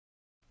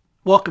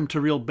Welcome to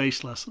Real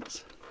Bass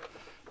Lessons.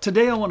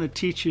 Today I want to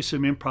teach you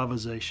some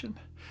improvisation,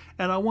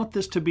 and I want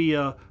this to be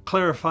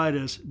clarified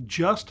as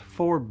just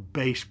for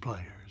bass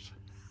players.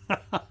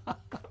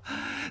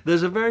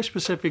 There's a very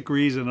specific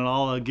reason, and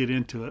I'll get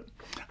into it.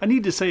 I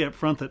need to say up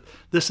front that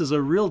this is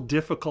a real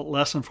difficult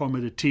lesson for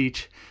me to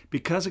teach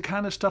because the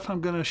kind of stuff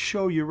I'm going to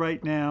show you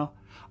right now.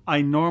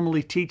 I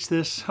normally teach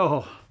this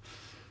for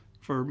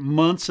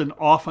months and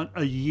often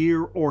a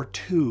year or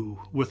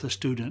two with a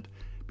student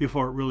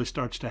before it really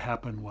starts to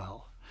happen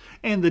well.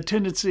 And the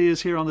tendency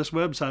is here on this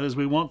website is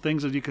we want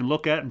things that you can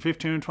look at in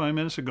 15 or 20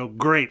 minutes and go,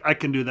 great, I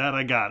can do that,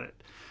 I got it.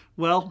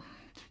 Well,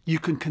 you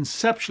can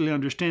conceptually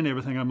understand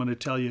everything I'm going to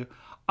tell you,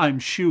 I'm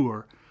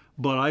sure,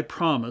 but I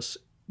promise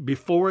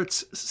before it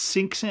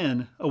sinks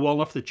in well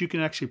enough that you can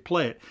actually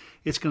play it,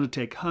 it's going to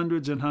take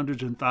hundreds and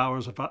hundreds and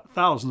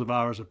thousands of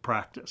hours of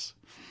practice.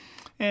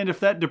 And if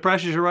that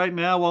depresses you right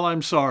now, well,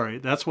 I'm sorry.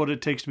 That's what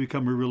it takes to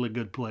become a really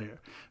good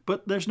player.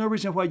 But there's no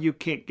reason why you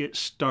can't get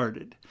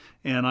started.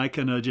 And I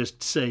can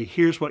just say,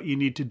 here's what you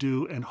need to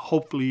do, and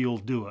hopefully you'll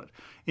do it.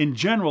 In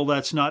general,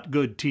 that's not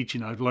good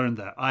teaching. I've learned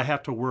that. I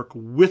have to work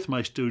with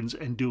my students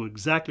and do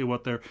exactly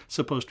what they're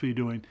supposed to be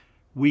doing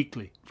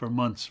weekly, for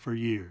months, for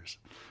years.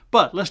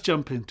 But let's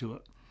jump into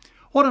it.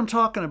 What I'm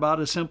talking about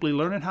is simply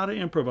learning how to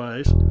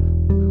improvise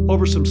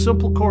over some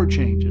simple chord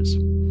changes.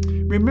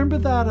 Remember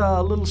that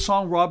little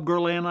song Rob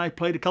Gourlay and I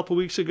played a couple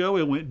weeks ago?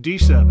 It went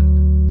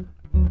D7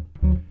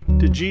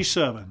 to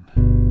G7.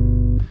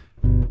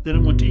 Then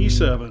it went to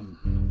E7.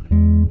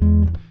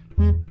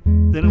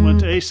 Then it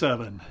went to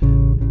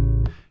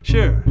A7.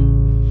 Sure.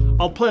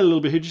 I'll play a little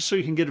bit here just so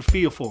you can get a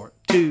feel for it.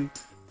 2,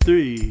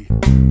 3.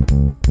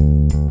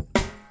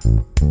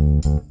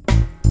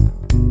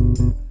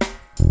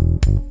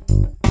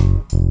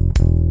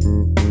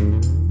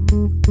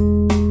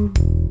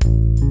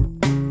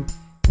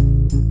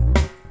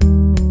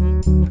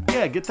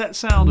 Get that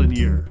sound in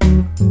your ear.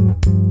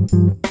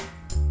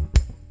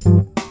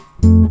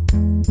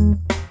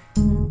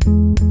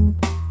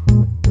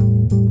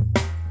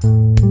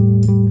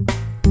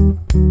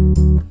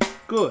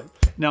 Good.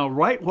 Now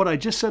write what I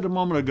just said a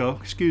moment ago.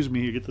 Excuse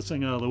me here, get this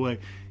thing out of the way.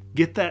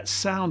 Get that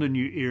sound in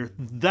your ear.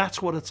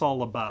 That's what it's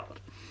all about.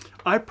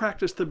 I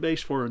practiced the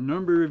bass for a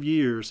number of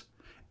years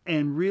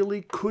and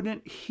really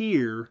couldn't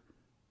hear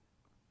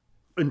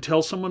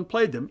until someone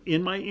played them.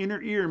 In my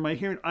inner ear, in my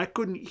hearing, I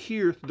couldn't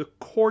hear the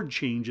chord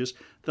changes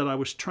that I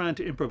was trying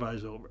to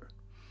improvise over.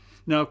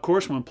 Now, of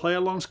course, when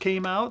play-alongs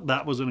came out,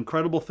 that was an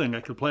incredible thing.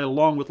 I could play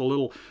along with a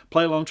little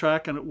play-along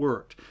track and it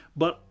worked.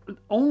 But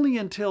only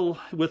until,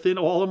 within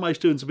all of my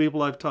students, the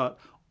people I've taught,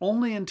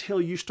 only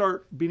until you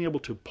start being able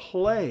to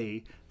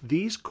play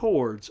these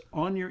chords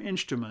on your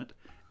instrument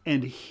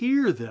and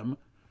hear them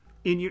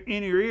in your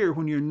inner ear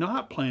when you're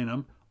not playing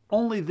them,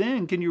 only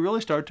then can you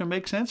really start to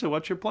make sense of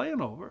what you're playing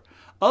over.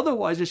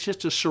 Otherwise, it's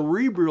just a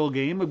cerebral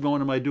game of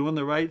going, am I doing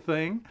the right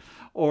thing?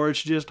 Or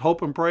it's just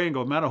hope and pray and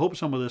go, man, I hope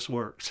some of this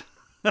works.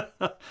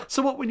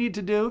 So what we need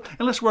to do,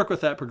 and let's work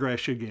with that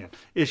progression again.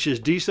 It's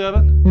just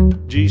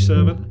D7,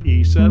 G7,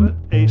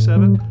 E7,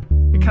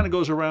 A7. It kind of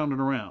goes around and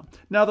around.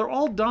 Now, they're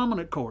all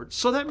dominant chords,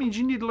 so that means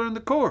you need to learn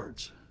the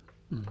chords.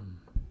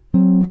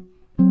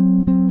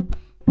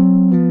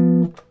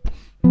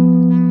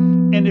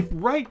 And if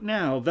right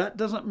now that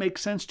doesn't make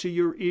sense to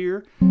your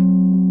ear,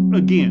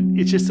 again,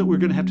 it's just that we're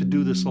going to have to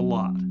do this a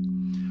lot.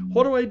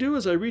 What I do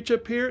is I reach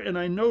up here and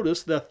I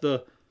notice that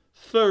the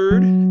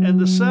third and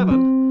the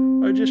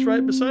 7 are just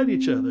right beside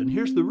each other. And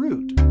here's the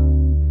root.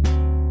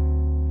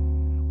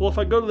 Well, if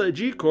I go to that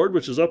G chord,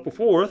 which is up a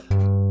fourth,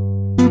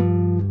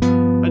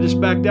 I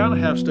just back down a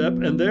half step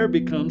and there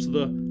becomes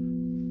the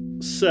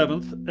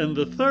 7th and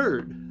the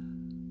 3rd.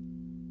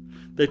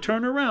 They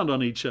turn around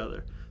on each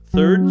other.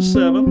 3rd and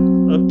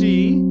 7th of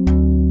D,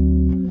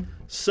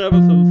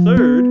 7th and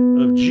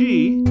 3rd of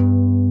G,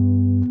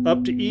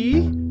 up to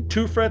E,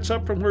 2 frets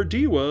up from where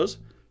D was,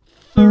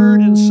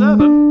 3rd and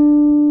 7th,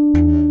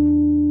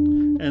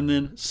 and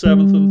then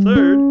 7th and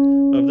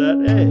 3rd of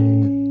that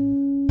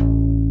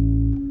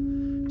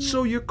A.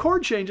 So your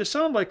chord changes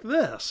sound like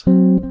this.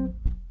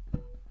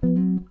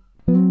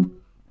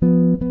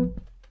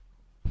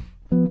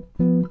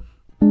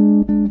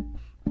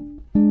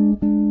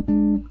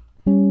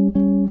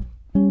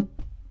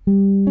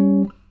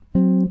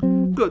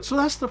 Good. So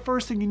that's the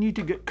first thing you need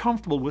to get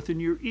comfortable with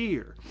in your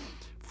ear.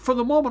 For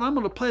the moment, I'm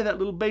going to play that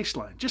little bass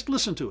line. Just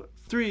listen to it.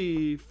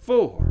 3,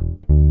 4.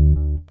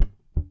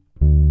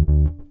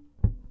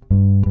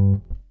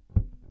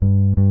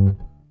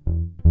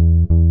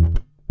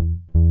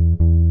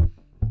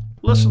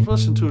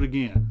 Listen to it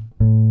again.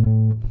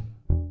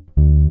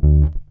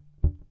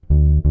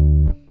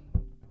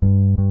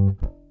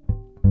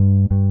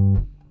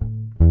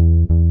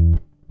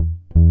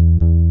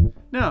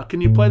 Now,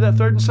 can you play that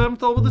 3rd and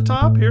 7th over the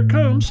top? Here it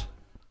comes.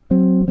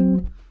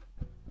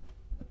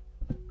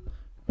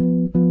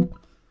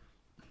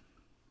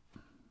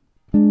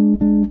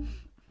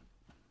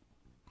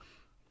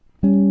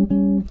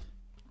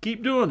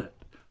 Keep doing it.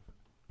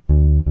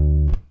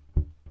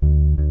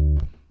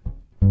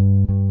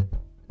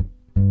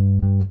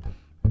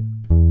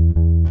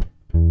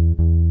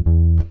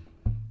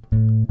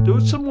 Do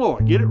it some more.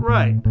 Get it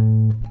right.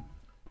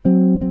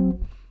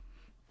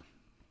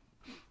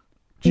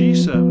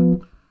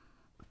 G7.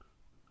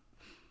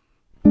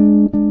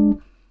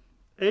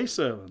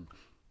 A7.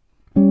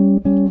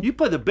 You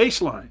play the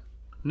bass line.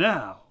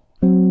 Now.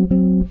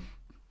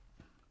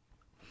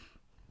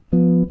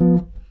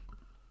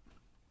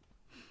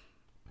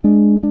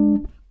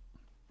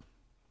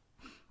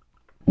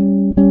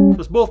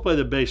 Let's both play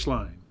the bass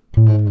line.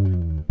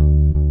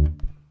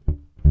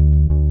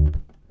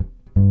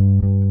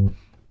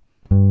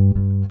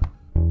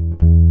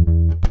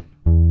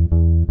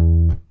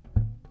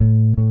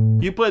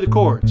 You play the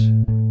chords.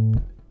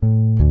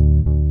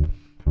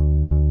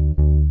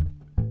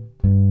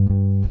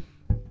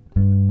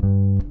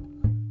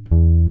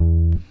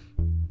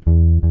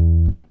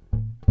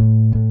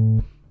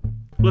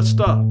 Let's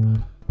stop.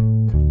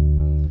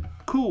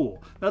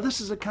 Cool. Now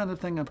this is the kind of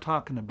thing I'm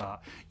talking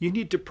about. You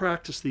need to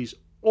practice these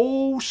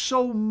oh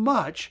so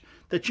much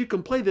that you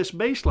can play this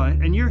bass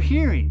line and you're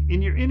hearing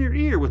in your inner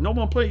ear with no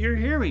one playing, you're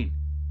hearing.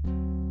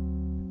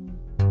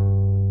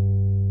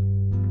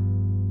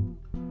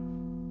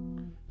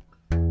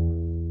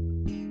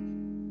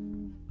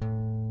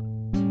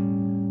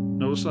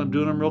 Notice I'm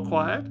doing them real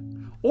quiet.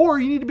 Or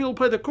you need to be able to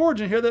play the chords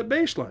and hear that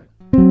bass line.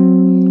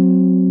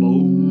 Boom,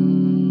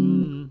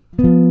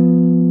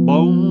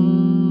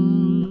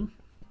 boom,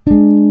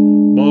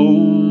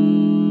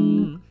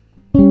 boom,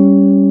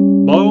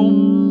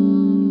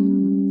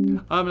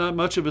 boom. I'm not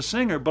much of a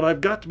singer, but I've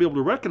got to be able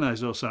to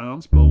recognize those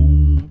sounds.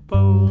 Boom,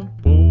 boom,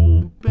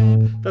 boom,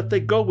 boom. That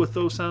they go with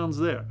those sounds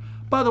there.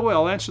 By the way,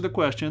 I'll answer the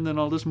question, then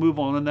I'll just move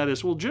on, and that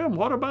is, well, Jim,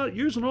 what about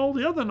using all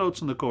the other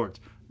notes in the chords?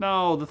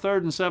 No, the 3rd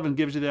and 7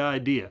 gives you the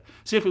idea.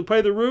 See, if we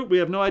play the root, we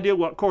have no idea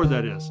what chord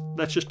that is.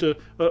 That's just a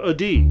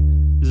D.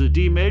 Is it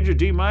D major,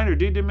 D minor,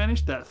 D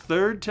diminished? That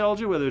 3rd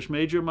tells you whether it's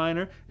major or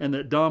minor, and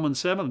that dom and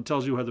 7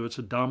 tells you whether it's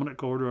a dominant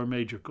chord or a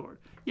major chord.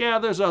 Yeah,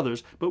 there's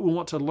others, but we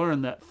want to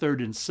learn that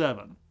 3rd and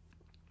 7.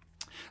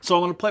 So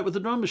I'm going to play it with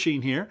the drum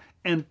machine here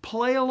and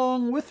play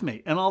along with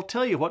me, and I'll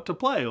tell you what to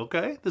play,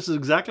 okay? This is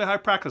exactly how I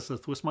practice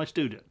this with my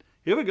student.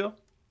 Here we go.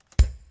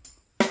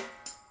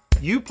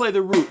 You play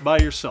the root by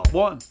yourself.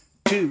 1,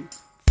 2,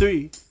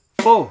 3,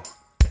 4.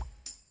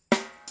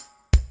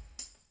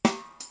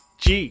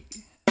 G.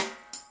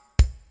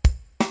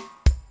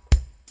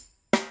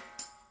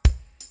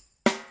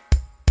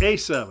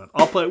 A7.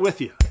 I'll play it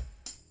with you.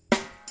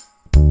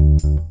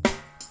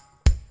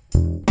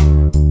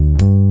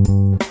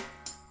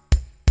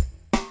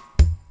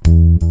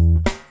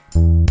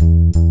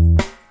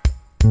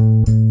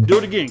 Do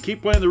it again.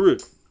 Keep playing the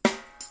root.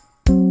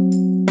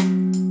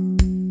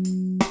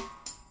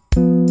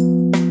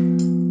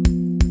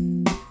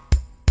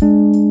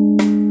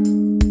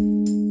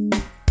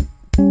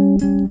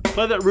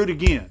 Play that root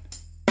again.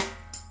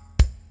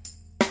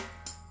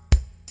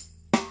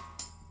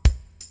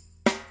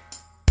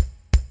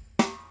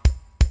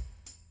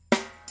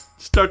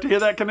 Start to hear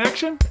that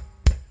connection?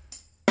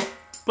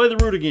 Play the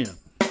root again.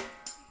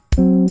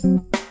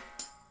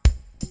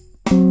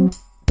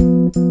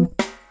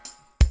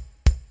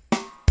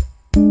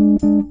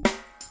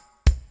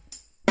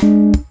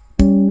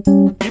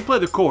 You play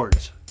the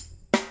chords.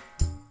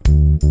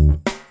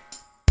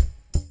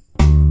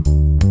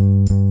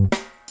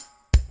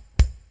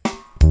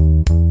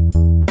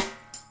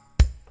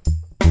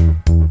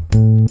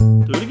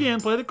 Do it again,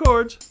 play the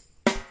chords.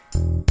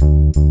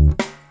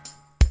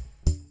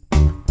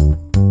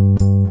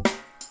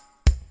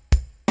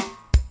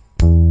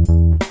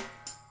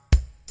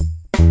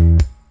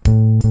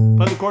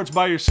 Play the chords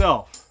by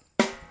yourself.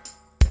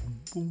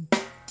 Boom.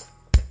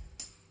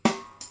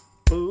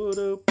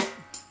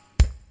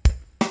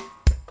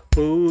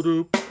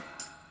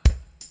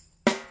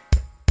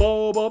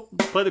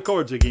 Play the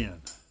chords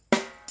again.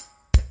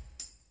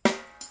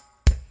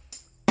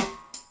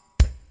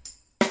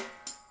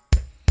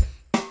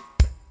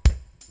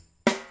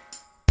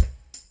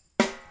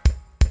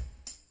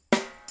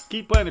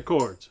 Keep playing the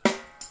chords.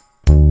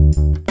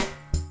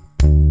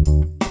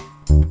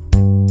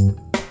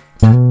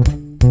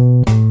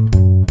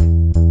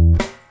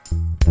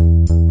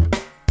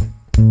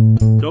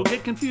 Don't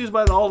get confused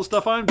by all the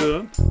stuff I'm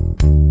doing.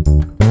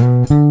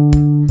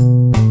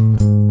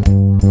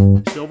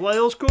 Still play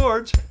those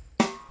chords.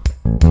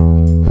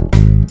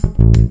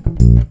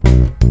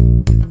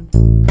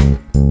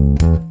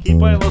 Keep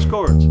playing those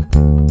chords.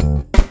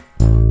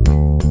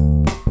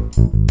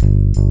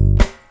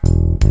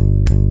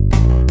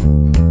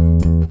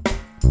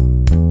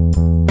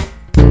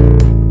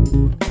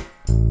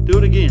 Do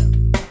it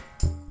again.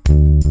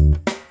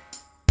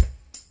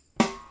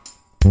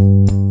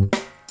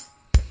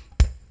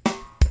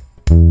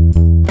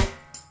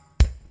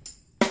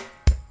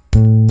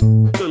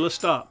 Good, let's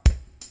stop.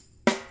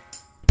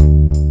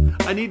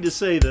 I need to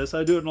say this,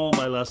 I do it in all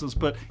my lessons,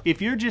 but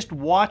if you're just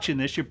watching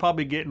this, you're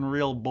probably getting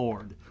real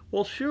bored.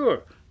 Well,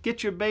 sure,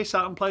 get your bass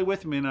out and play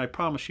with me, and I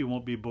promise you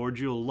won't be bored.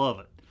 You'll love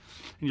it.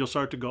 And you'll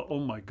start to go, oh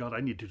my God, I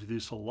need to do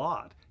this a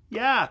lot.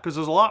 Yeah, because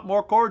there's a lot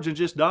more chords than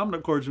just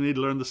dominant chords we need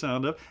to learn the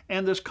sound of,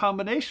 and there's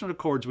combination of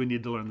chords we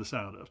need to learn the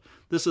sound of.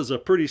 This is a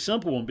pretty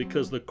simple one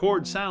because the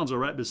chord sounds are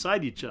right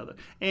beside each other,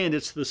 and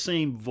it's the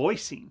same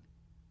voicing.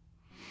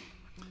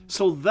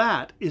 So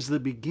that is the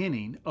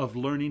beginning of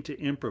learning to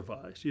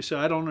improvise. You say,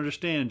 I don't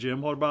understand,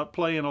 Jim. What about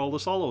playing all the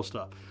solo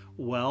stuff?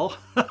 Well,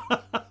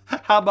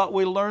 how about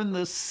we learn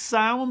the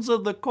sounds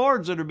of the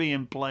chords that are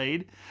being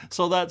played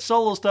so that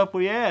solo stuff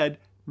we add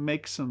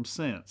makes some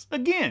sense.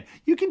 Again,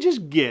 you can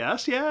just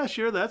guess. Yeah,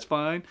 sure, that's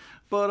fine.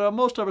 But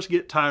most of us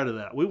get tired of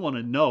that. We want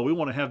to know. We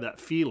want to have that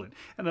feeling.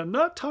 And I'm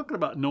not talking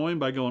about knowing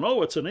by going,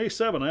 oh, it's an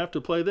A7, I have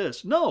to play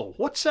this. No,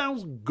 what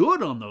sounds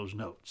good on those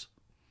notes?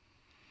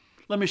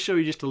 Let me show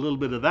you just a little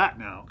bit of that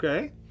now,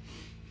 okay?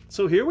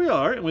 So here we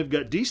are, and we've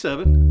got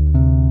D7.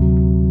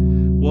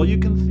 Well, you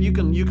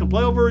can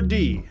play over a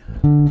D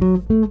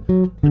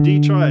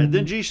triad,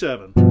 then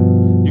G7.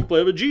 You can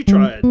play over a G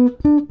triad.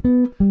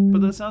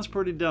 But that sounds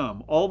pretty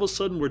dumb. All of a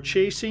sudden we're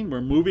chasing,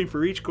 we're moving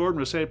for each chord,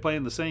 and we're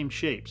playing the same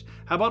shapes.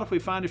 How about if we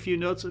find a few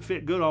notes that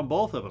fit good on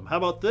both of them? How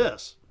about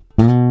this?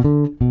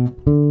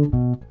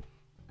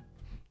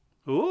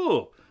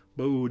 Ooh,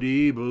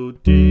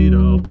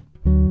 boo-dee-boo-dee-do.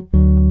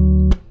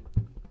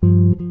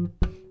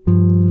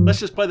 Let's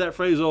just play that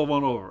phrase over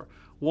and over.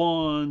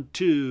 1,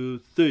 2,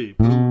 3.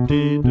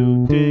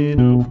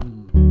 Boo-dee-doo-dee-do.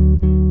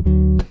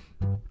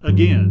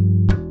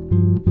 Again.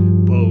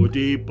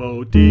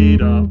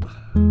 Bo-dee-bo-dee-da.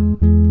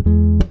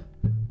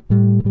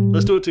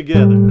 Let's do it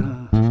together.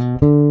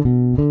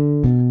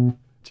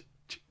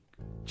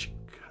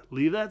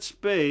 Leave that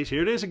space.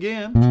 Here it is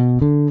again.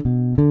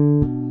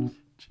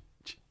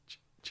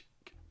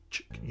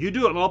 You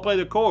do it and I'll play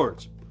the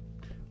chords.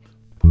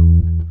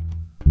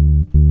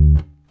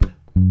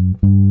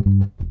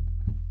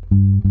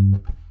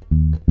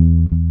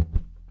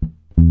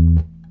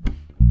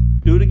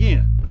 Do it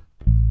again.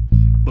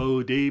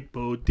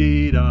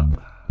 Bo-dee-bo-dee-da.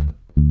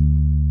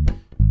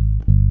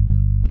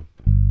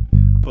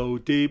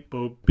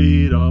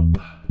 Bo-dee-bo-dee-da.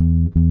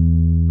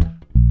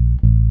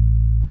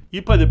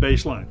 You play the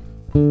bass line.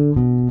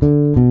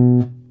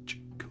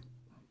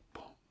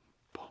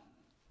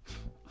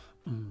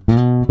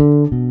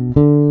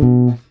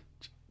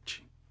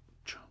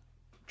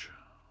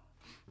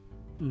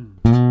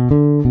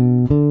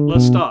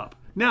 Let's stop.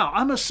 Now,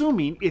 I'm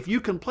assuming if you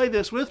can play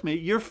this with me,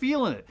 you're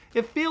feeling it.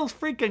 It feels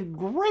freaking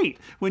great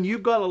when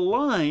you've got a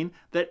line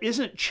that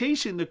isn't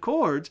chasing the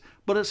chords,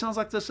 but it sounds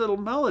like this little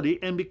melody,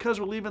 and because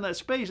we're leaving that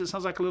space, it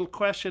sounds like a little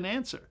question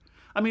answer.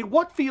 I mean,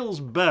 what feels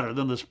better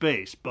than the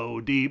space?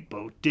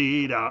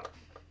 Bo-dee-bo-dee-da.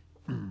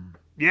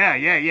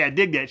 Yeah,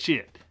 dig that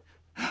shit.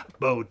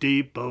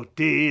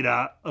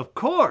 Bo-dee-bo-dee-da. Of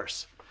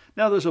course.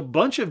 Now, there's a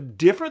bunch of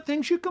different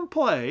things you can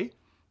play.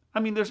 I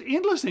mean, there's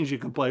endless things you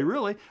can play,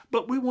 really,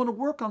 but we want to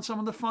work on some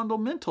of the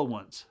fundamental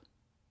ones.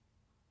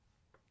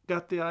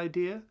 Got the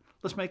idea?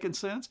 Let's make it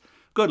sense?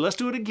 Good, let's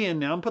do it again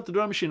now and put the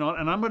drum machine on,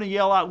 and I'm going to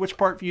yell out which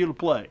part for you to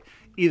play.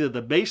 Either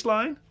the bass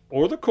line,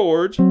 or the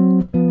chords,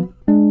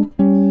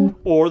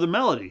 or the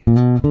melody.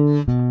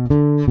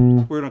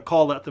 We're going to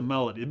call that the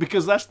melody,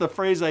 because that's the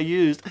phrase I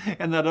used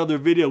in that other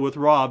video with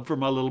Rob for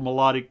my little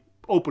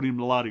opening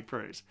melodic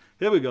phrase.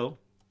 Here we go.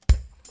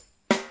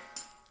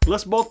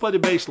 Let's both play the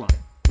bass line.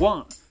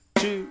 1,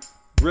 2,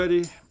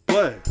 ready,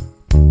 play.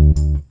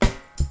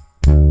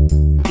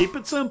 Keep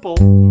it simple.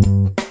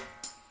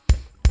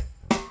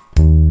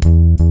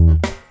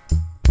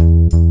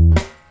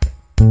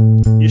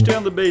 You stay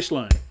on the bass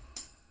line.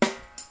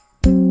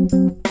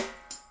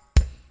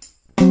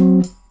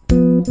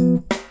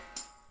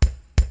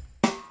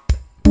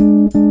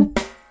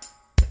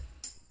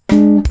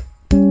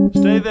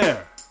 Stay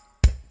there.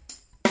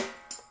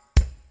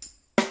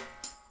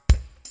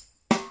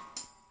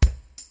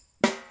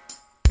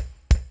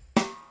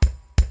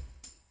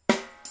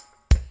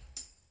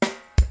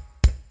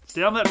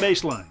 Stay on that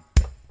bass line.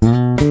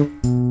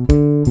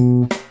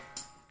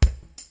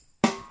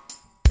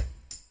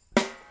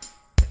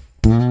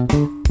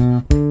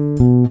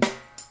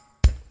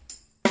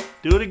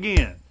 Do it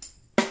again.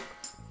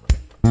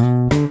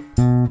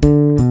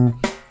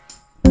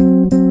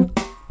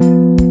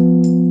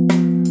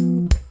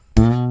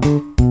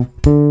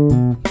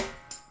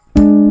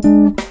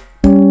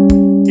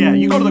 Yeah,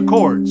 you go to the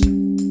chords.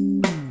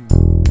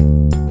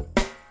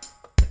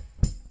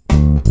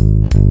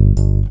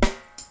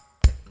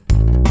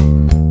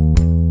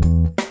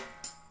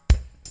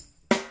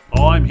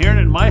 Oh, I'm hearing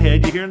it in my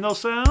head. You hearing those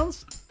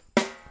sounds?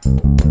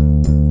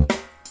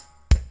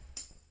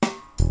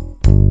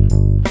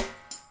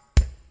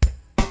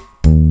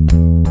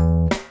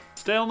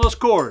 Stay on those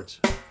chords.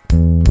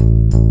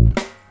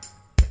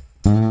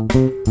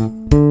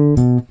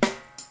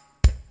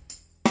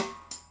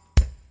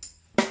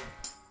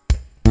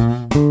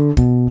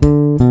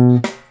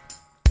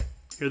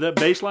 Hear that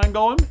bass line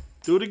going?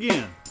 Do it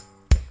again.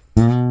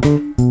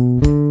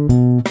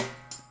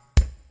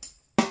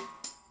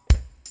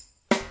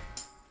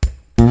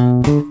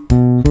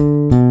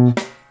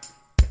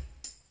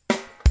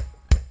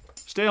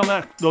 Stay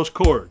on those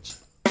chords.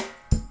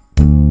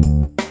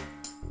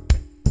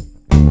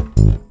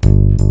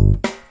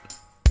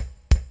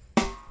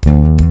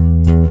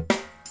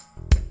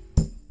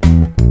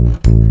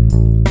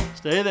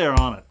 Stay there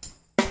on it.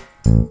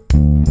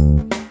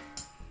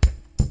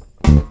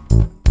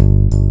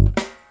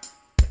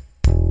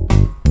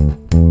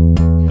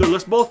 Good,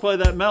 let's both play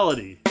that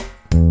melody.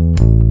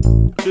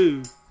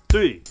 2,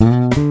 3.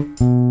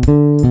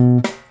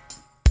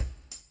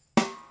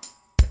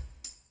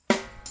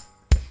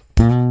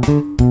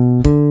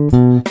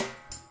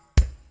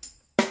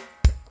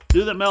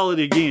 Do that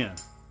melody again.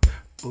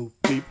 Boop,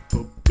 beep,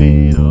 boop,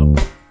 beat up.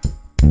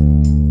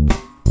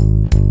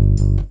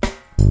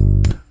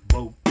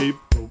 Boop, beep,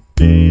 boop,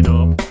 beat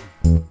up.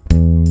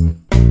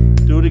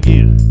 Do it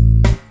again.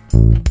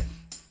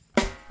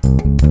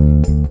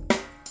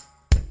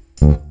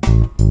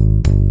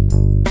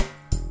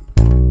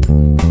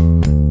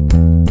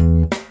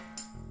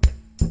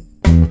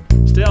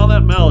 Stay on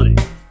that melody.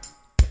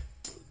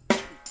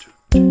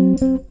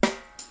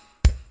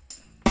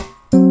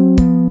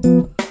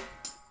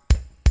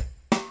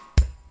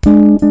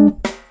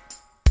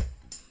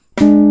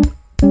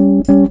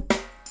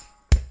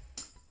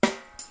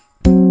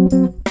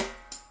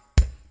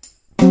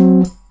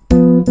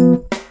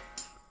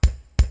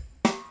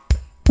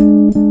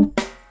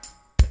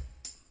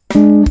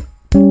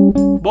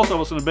 Both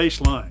of us in a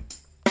bass line.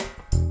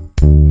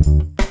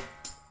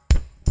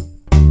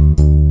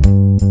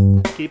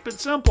 Keep it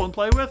simple and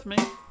play with me.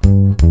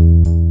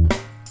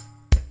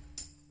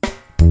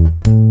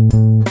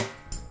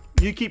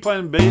 You keep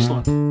playing bass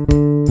line.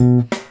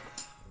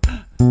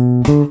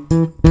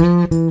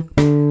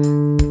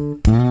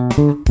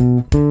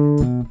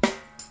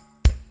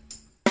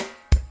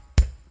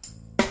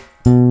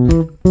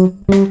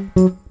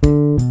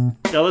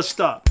 Now let's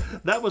stop.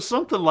 That was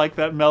something like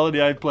that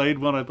melody I played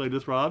when I played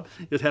with Rob.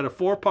 It had a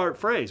 4-part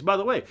phrase. By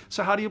the way,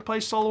 so how do you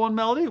play solo on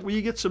melody? Well,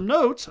 you get some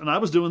notes, and I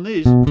was doing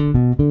these.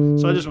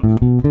 So I just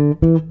went.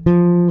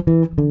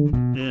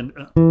 And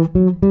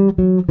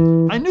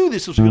I knew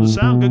this was going to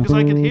sound good because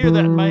I could hear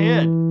that in my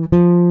head.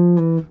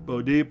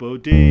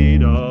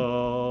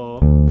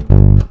 Bo-dee-bo-dee-da.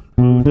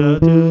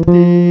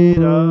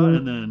 Bo-da-doo-dee-da.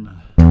 And then.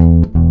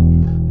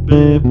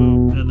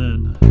 Be-boop. And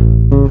then.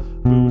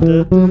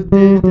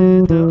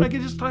 I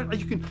can just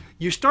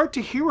you start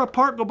to hear a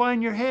part go by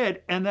in your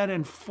head, and that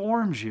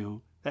informs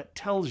you, that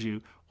tells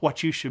you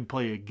what you should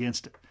play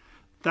against it.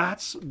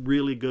 That's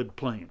really good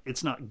playing.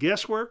 It's not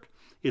guesswork,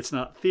 it's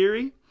not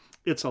theory,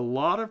 it's a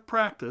lot of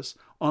practice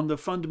on the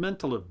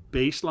fundamental of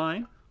bass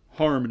line,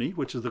 harmony,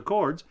 which is the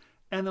chords,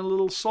 and a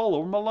little solo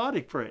or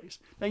melodic phrase.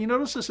 Now you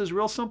notice this is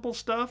real simple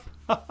stuff.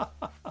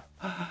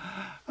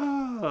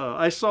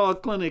 I saw a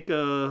clinic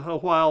a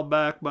while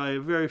back by a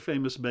very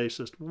famous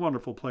bassist,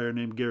 wonderful player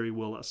named Gary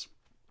Willis.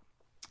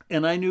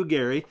 And I knew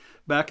Gary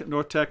back at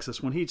North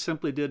Texas when he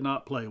simply did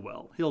not play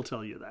well. He'll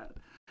tell you that.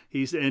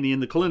 In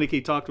the clinic he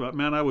talked about,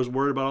 man, I was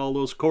worried about all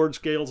those chord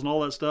scales and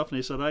all that stuff. And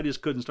he said, I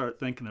just couldn't start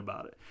thinking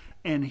about it.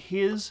 And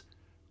his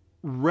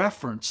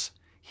reference,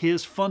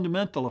 his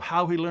fundamental of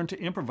how he learned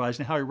to improvise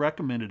and how he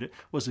recommended it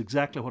was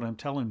exactly what I'm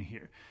telling you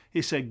here.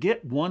 He said,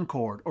 get 1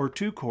 chord or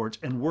 2 chords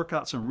and work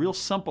out some real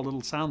simple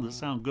little sounds that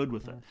sound good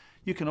with it.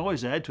 You can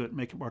always add to it and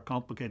make it more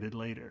complicated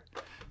later.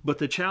 But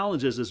the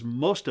challenge is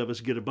most of us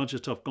get a bunch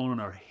of stuff going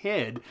in our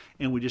head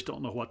and we just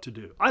don't know what to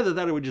do. Either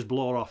that or we just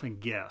blow it off and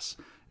guess.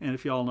 And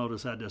if y'all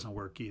notice, that doesn't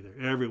work either.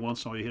 Every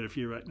once in a while you hit a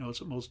few right notes,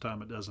 but most of the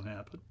time it doesn't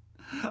happen.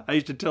 I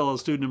used to tell a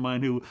student of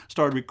mine who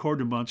started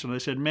recording a bunch, and I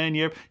said, man,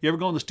 you ever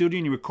go in the studio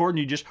and you record and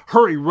you just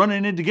hurry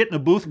running in to get in the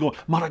booth and go,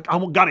 man,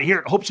 I got to hear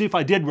it. Hope see if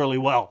I did really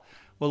well.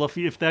 Well,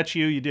 if that's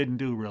you, you didn't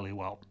do really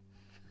well.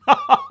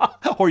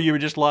 Or you were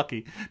just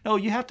lucky. No,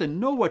 you have to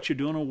know what you're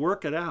doing and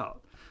work it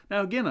out.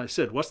 Now, again, I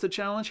said, what's the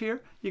challenge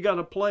here? You got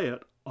to play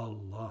it a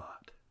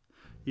lot.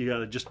 You got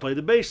to just play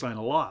the bass line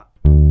a lot.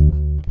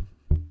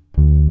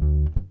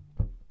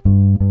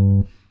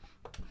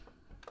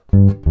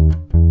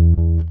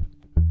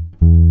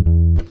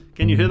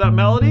 Can you hear that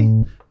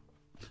melody?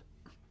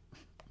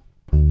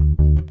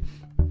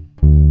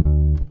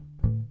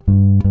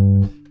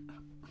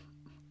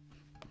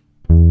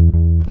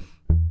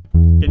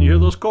 Can you hear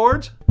those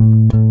chords?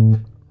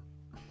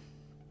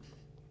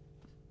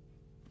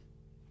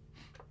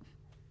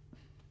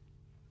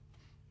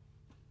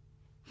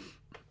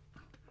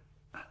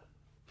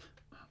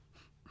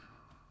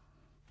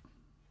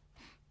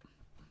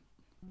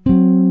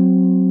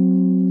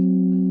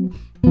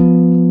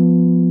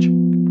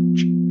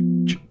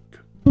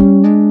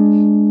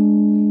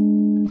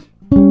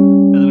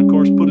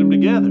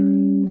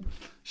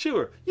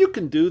 Sure, you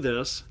can do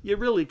this. You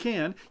really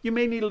can. You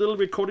may need a little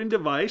recording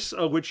device,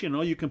 which,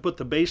 you can put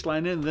the bass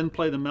line in and then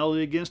play the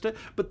melody against it.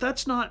 But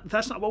that's not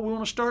what we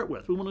want to start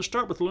with. We want to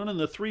start with learning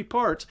the 3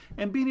 parts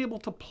and being able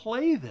to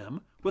play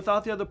them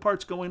without the other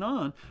parts going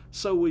on,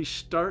 so we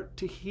start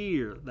to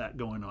hear that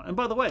going on. And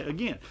by the way,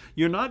 again,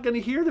 you're not going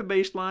to hear the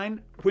bass line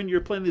when you're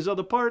playing these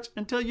other parts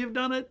until you've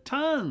done it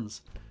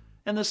tons.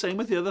 And the same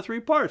with the other 3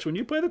 parts. When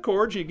you play the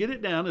chords, you get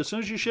it down. As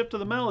soon as you shift to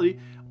the melody,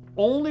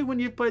 only when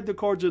you've played the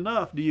chords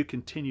enough do you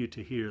continue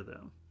to hear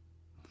them.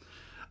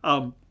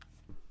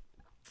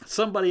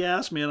 Somebody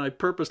asked me, and I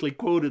purposely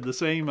quoted the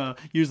same,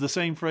 used the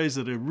same phrase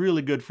that a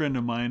really good friend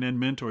of mine and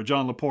mentor,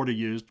 John Laporta,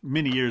 used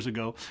many years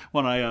ago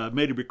when I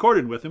made a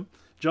recording with him.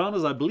 John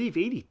was, I believe,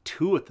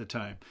 82 at the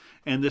time.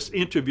 And this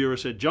interviewer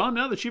said, John,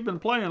 now that you've been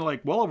playing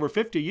like well over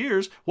 50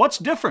 years, what's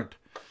different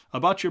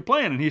about your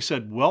playing? And he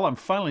said, well, I'm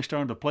finally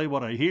starting to play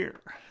what I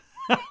hear.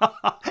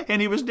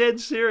 And he was dead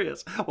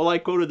serious. Well, I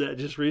quoted that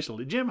just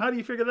recently. Jim, how do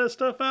you figure that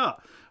stuff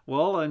out?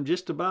 Well, I'm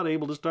just about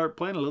able to start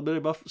playing a little bit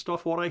about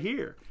stuff what I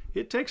hear.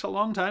 It takes a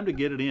long time to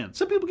get it in.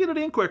 Some people get it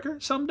in quicker,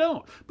 some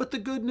don't. But the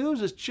good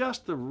news is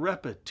just the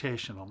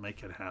repetition will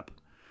make it happen.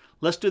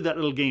 Let's do that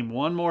little game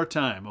one more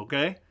time,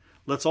 okay?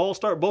 Let's all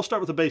both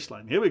start with the bass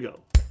line. Here we go.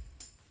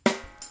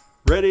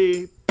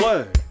 Ready,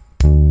 play.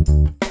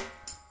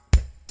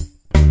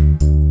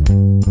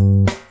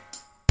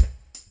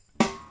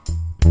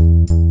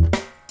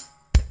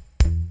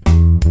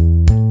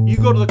 You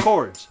go to the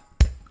chords.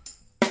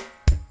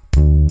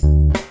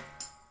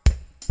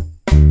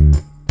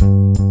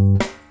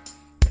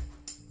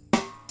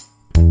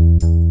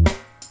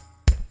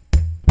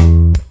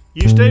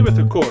 You stay with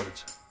the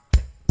chords.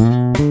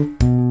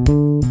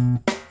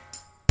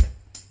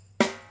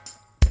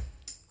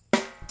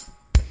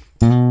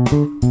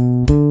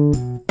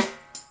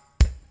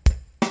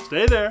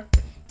 Stay there.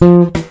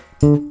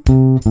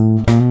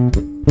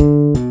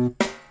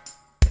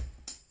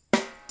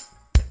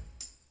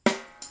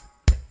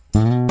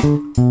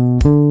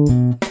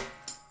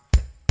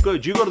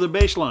 Good. You go to the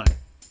bass line.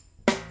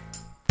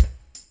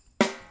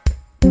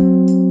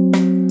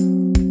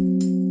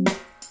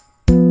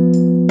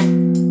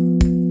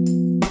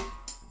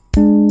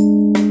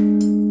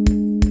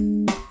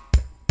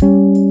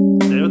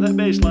 Stay with that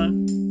bass line.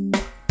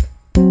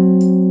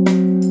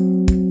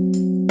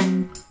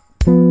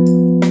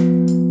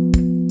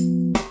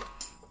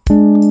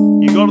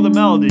 You go to the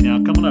melody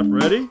now. Coming up.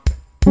 Ready?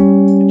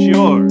 It's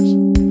yours.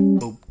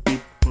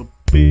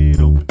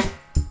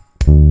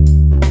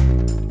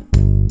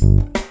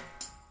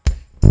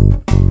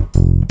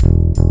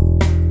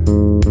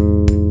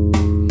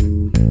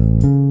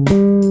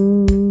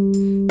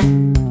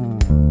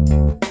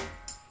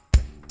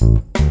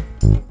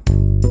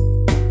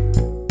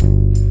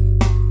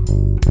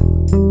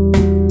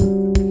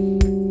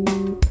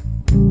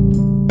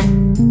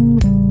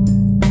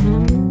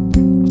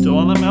 Still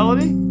on the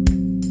melody?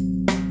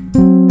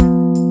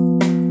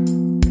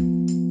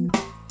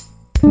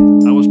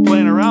 I was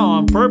playing around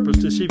on purpose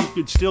to see if you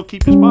could still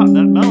keep your spot in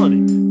that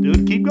melody.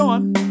 Dude, keep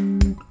going.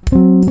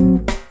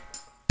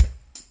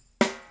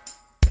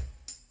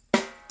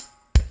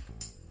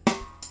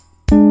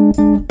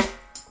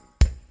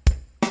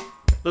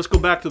 Let's go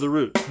back to the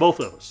root, both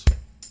of us.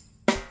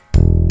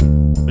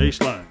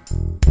 Bass line.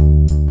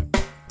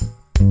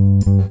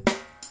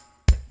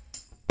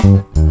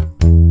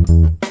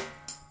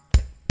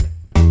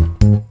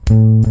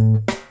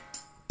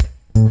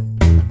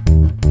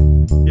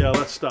 Yeah,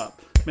 let's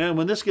stop. Man,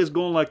 when this gets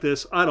going like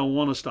this, I don't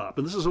want to stop.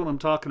 And this is what I'm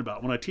talking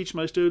about. When I teach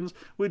my students,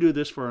 we do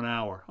this for an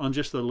hour on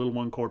just the little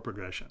one chord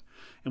progression.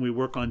 And we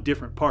work on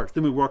different parts.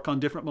 Then we work on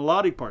different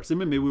melodic parts. Then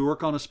maybe we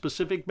work on a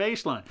specific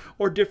bass line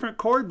or different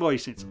chord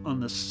voicings on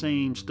the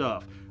same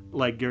stuff.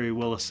 Like Gary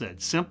Willis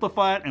said,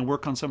 simplify it and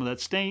work on some of that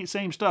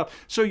same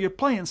stuff so you're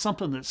playing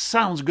something that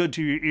sounds good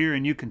to your ear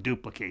and you can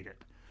duplicate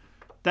it.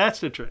 That's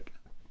the trick.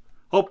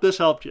 Hope this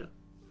helped you.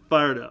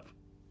 Fired up.